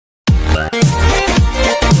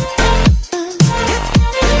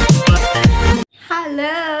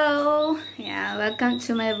welcome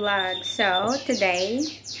to my vlog. So today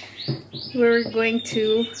we're going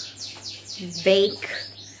to bake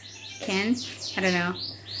I don't know,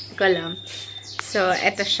 hindi ko alam. So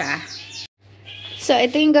ito siya. So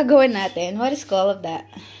ito yung gagawin natin. What is called of that?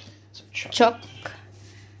 Choc.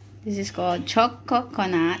 This is called choc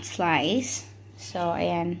coconut slice. So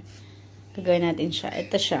ayan, gagawin natin siya.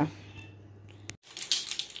 Ito siya.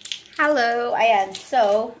 Hello, ayan.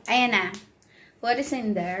 So ayan na. What is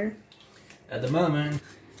in there? At the moment.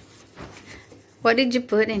 What did you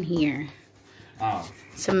put in here? Oh.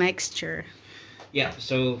 Some mixture. Yeah,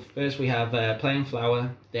 so first we have plain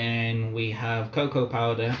flour, then we have cocoa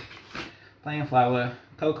powder, plain flour,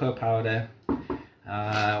 cocoa powder,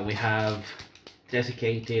 we have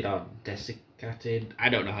desiccated, I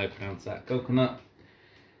don't know how to pronounce that, coconut.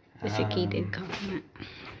 Desiccated coconut.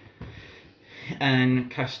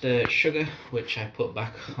 And caster sugar, which I put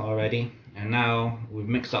back already. And now we've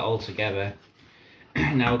mixed that all together.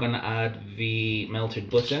 Now we're going to add the melted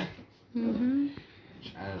butter.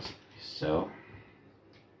 As so.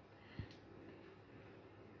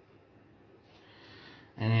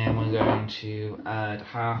 And then we're going to add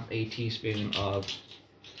half a teaspoon of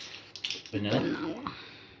vanilla.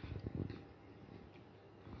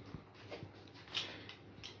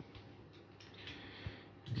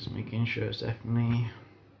 Just making sure it's definitely,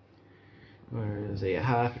 where is it?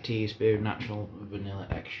 Half a teaspoon natural vanilla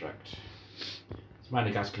extract. It's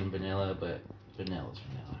Madagascar vanilla, but vanilla's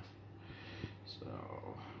vanilla. So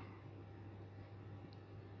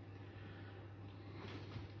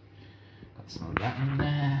got some of that in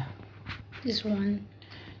there. This one.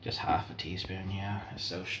 Just half a teaspoon, yeah. It's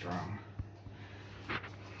so strong.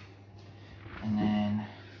 And then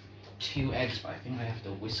 2 eggs, but I think I have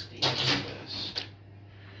to whisk the eggs first.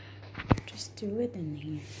 Just do it in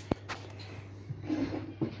here.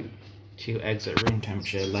 2 eggs at room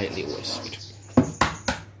temperature, lightly whisked.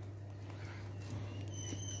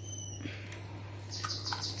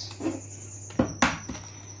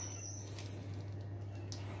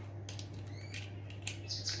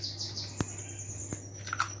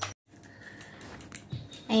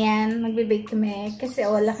 Ayan, magbe-bake kami kasi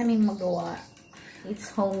wala kaming magawa. It's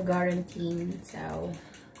home quarantine, so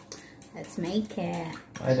let's make it.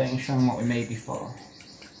 Why don't you show them what we made before?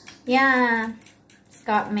 Yeah,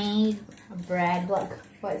 Scott made a bread. Look,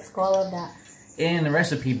 what's called of that? In the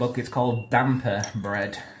recipe book, it's called damper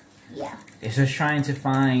bread. Yeah. It's just trying to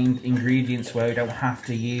find ingredients where we don't have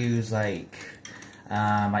to use like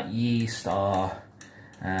yeast or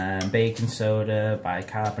baking soda,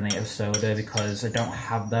 bicarbonate of soda, because I don't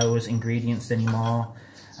have those ingredients anymore.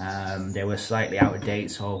 They were slightly out of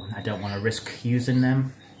date, so I don't want to risk using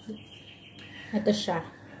them. Ito siya.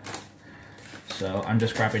 So I'm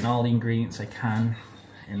just grabbing all the ingredients I can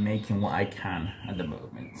and making what I can at the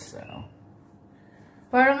moment. So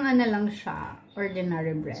Parang ano lang siya,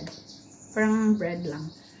 ordinary bread. Parang bread lang.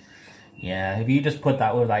 yeah, if you just put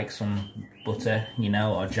that with like some butter, you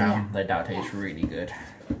know, or jam, like that tastes really good.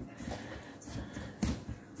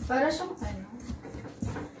 Para siyang ano?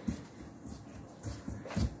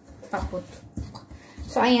 Paput.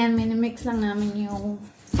 So ayan, minimix lang namin yung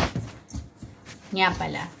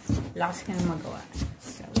pala. Lakas ka na magawa.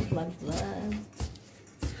 So, vlog.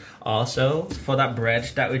 Also, for that bread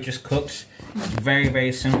that we just cooked, very,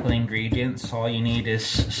 very simple ingredients. All you need is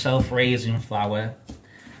self-raising flour,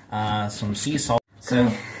 some sea salt.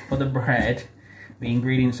 So, for the bread, the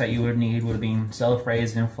ingredients that you would need would have been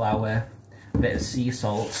self-raising flour, a bit of sea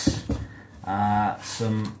salt,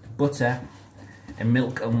 some butter, and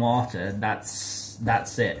milk and water. That's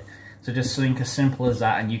it. So just something as simple as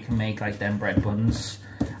that, and you can make like them bread buns.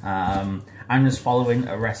 I'm just following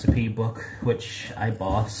a recipe book which I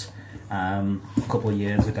bought a couple of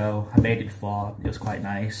years ago. I made it before, it was quite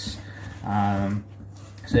nice.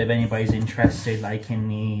 So if anybody's interested like in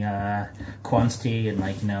the quantity and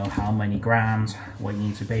like, you know, how many grams, what you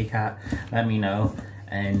need to bake at, let me know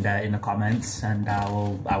and in the comments, and I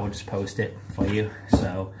will just post it for you.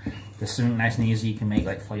 So there's something nice and easy you can make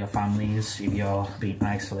like for your families if you're being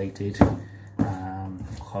isolated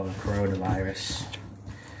for the coronavirus.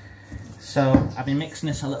 So I've been mixing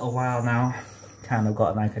this a little while now. Kind of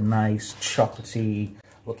got like a nice chocolatey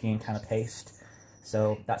looking kind of paste.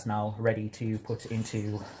 So that's now ready to put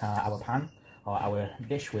into our pan or our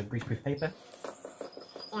dish with greaseproof paper.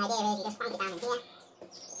 The idea is you just plonk it down in here.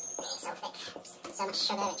 It's so thick. So much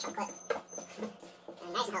sugar and chocolate.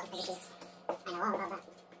 And nice and healthy for your teeth. I know all about that.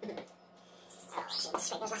 So, let's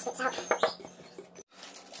scrape those last bits out.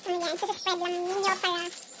 Ayan, so spread lang ninyo para...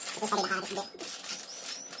 This is probably the hardest bit.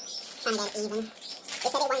 Trying to get it even. They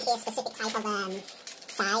said it wanted to be a specific type of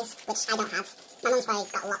size, which I don't have. My mum's probably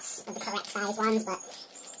got lots of the correct size ones, but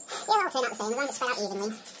they'll all turn out the same. As long as it's spread out evenly,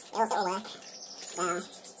 it'll work. So,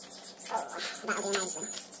 that'll do nicely.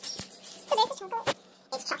 So there's the chocolate.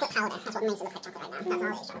 It's chocolate powder. That's what it means to look like chocolate right now. That's all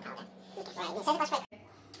it is, chocolate powder. Right, it says it goes straight.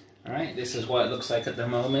 Alright, this is what it looks like at the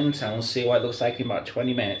moment, and we'll see what it looks like in about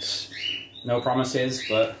 20 minutes. No promises,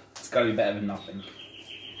 but it's got to be better than nothing.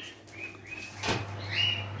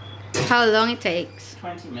 How long it takes?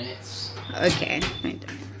 20 minutes. Okay.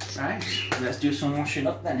 Right, let's do some washing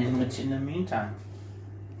up then in the meantime.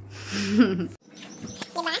 The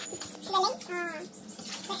back, the legs,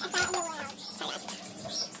 best account in the world.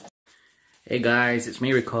 Hey guys, it's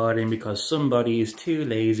me recording because somebody is too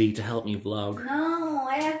lazy to help me vlog. No,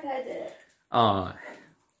 I have had it. Oh,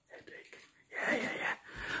 headache.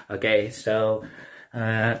 Yeah. Okay, so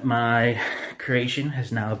my creation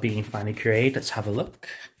has now been finally created. Let's have a look.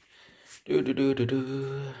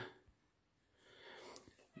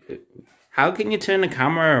 How can you turn the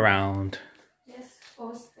camera around? Just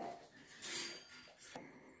post that.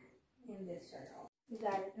 In this channel. You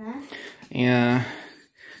got it now? Yeah.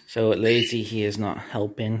 So lazy he is not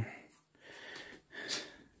helping.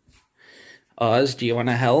 Oz, do you want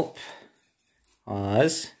to help?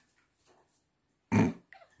 Oz? Come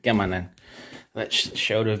on then. Let's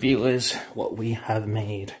show the viewers what we have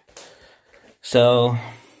made. So,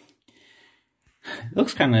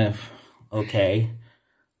 looks kind of okay.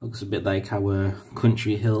 Looks a bit like our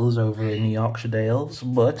country hills over in the Yorkshire Dales,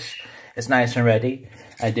 but it's nice and ready.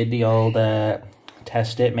 I did the old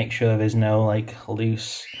test it, make sure there's no like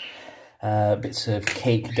loose bits of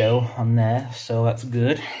cake dough on there, so that's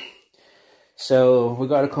good. So we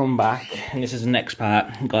got to come back, and this is the next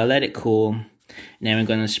part. We got to let it cool, and then we're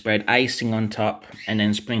going to spread icing on top, and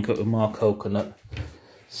then sprinkle it with more coconut.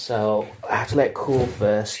 So I have to let it cool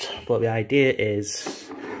first, but the idea is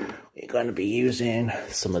we're going to be using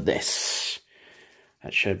some of this.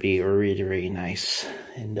 That should be really, really nice.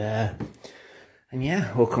 And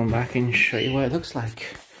yeah, we'll come back and show you what it looks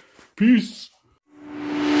like. Peace.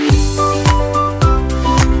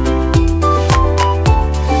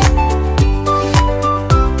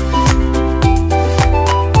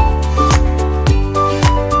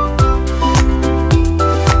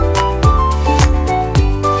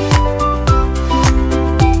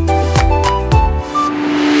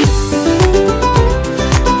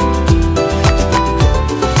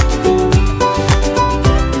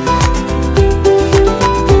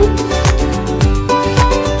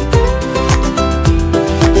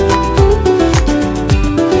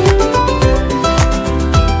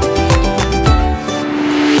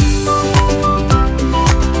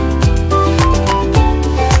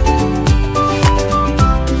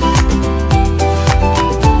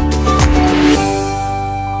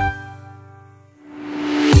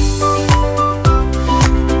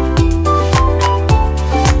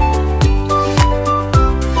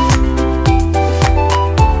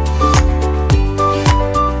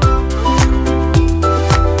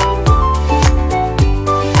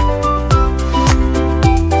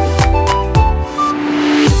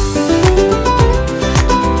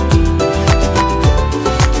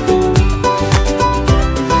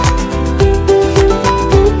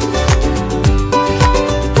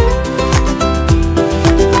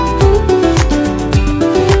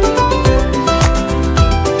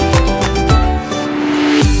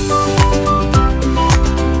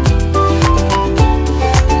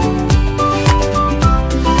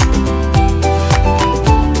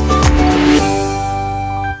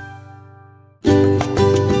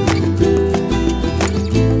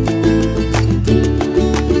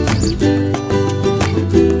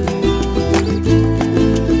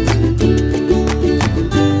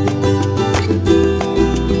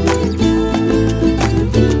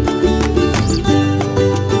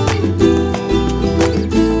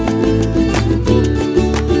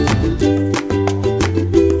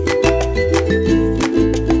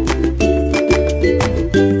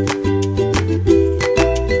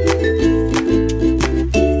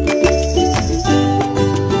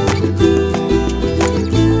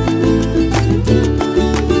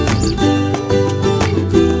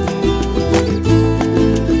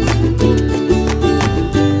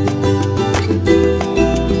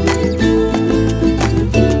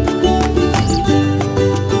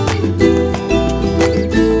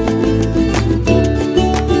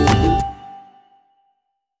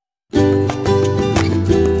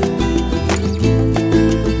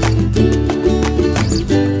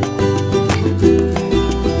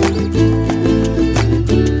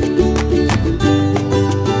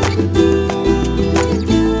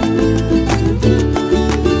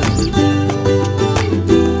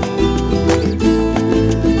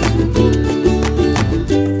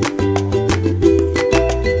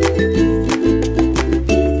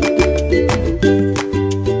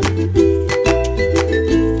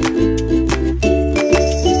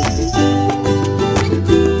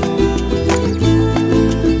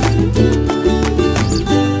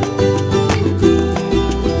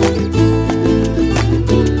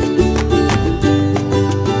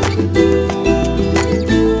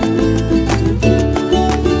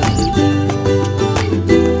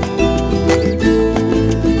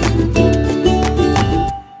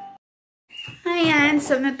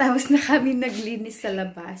 Tapos na kami naglinis sa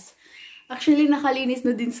labas. Actually, nakalinis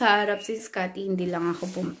na din sa harap si Scotty. Hindi lang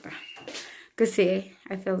ako pumunta. Kasi,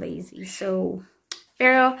 I feel lazy. So,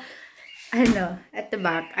 pero, ano, at the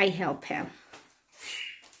back, I help him.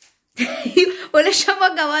 Wala siya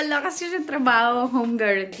magawa lang kasi siya trabaho, home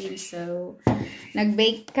guarantee. So,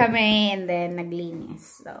 nag-bake kami and then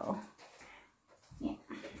naglinis. So, yeah.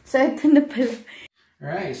 So, ito na pala.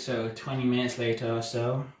 Alright, so 20 minutes later or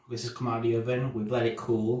so, this has come out of the oven. We've let it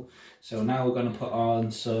cool. So now we're going to put on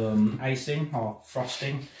some icing or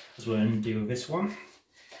frosting, as we're going to do with this one.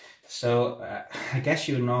 So I guess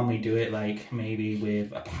you would normally do it like maybe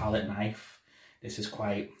with a palette knife. This is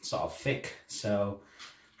quite sort of thick, so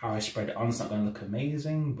how I spread it on is not going to look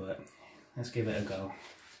amazing, but let's give it a go.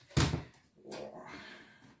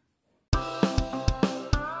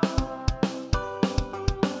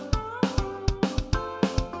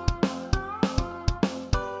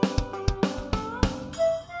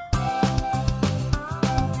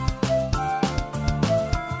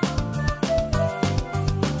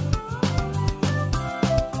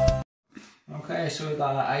 Okay, so we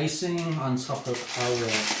got our icing on top of our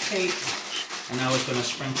cake, and now we're going to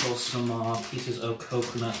sprinkle some more pieces of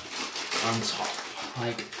coconut on top,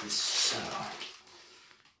 like so.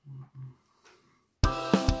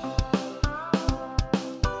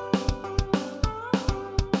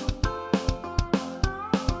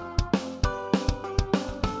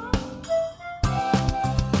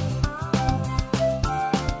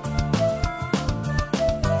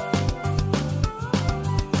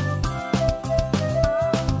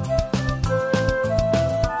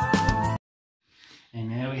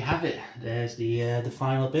 There's the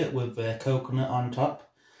final bit with the coconut on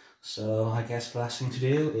top. So I guess the last thing to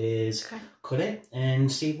do is cut it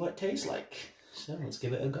and see what it tastes like. So let's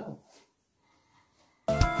give it a go.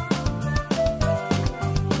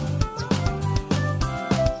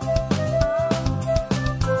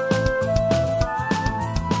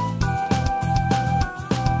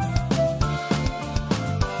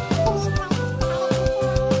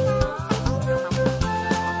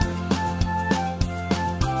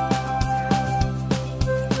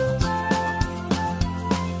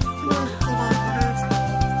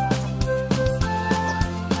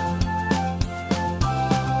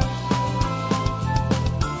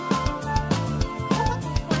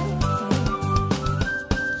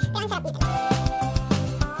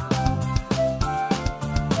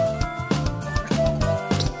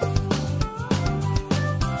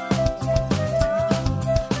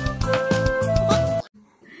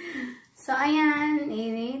 So, ayan,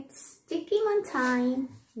 and it's ticking on time.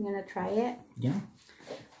 I'm gonna try it. Yeah.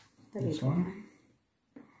 This one.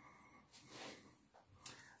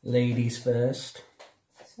 Ladies first.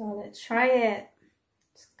 So, let's try it.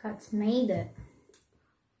 Scott's made it.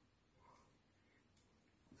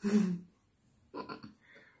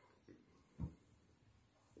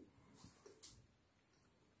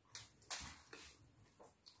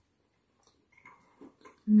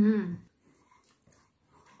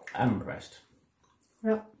 I'm impressed.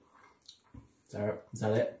 Yep. Is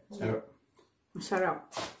that it? Yep. Shut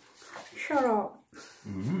up. Shut up.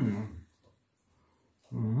 Mmm.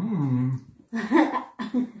 Mmm.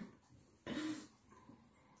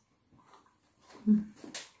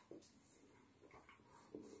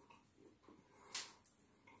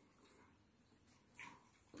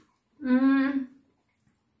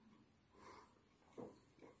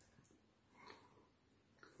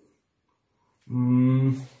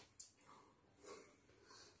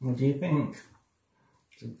 What do you think?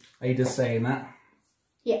 Are you just saying that?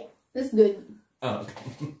 Yeah, it's good. Oh,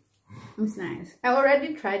 okay. It's nice. I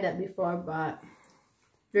already tried that before, but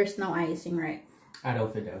there's no icing, right? I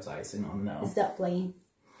don't think there was icing on, no. It's that plain.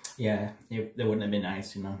 Yeah, there wouldn't have been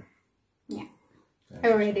icing on. Yeah.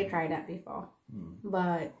 I already tried that before.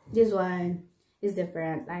 But this one is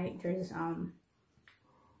different. Like there's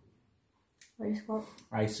what is it called?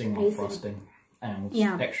 Icing or frosting. And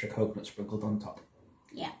with extra coconut sprinkled on top.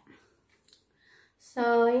 Yeah.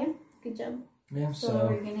 So yeah, good job. Yeah, so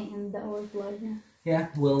we're gonna end our vlog now. Yeah,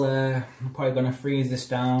 we're probably gonna freeze this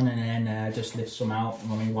down and then just lift some out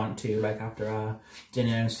when we want to, like after our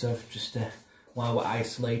dinner and stuff, just while we're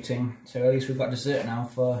isolating. So at least we've got dessert now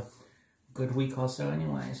for a good week or so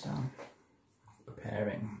anyway, so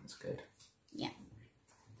preparing, it's good. Yeah.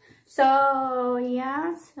 So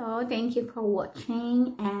yeah, so thank you for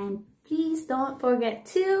watching, and please don't forget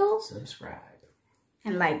to subscribe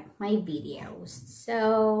and like my videos.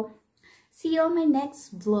 So see you on my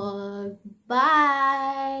next vlog.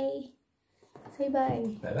 Bye. Say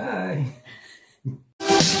bye. Bye bye.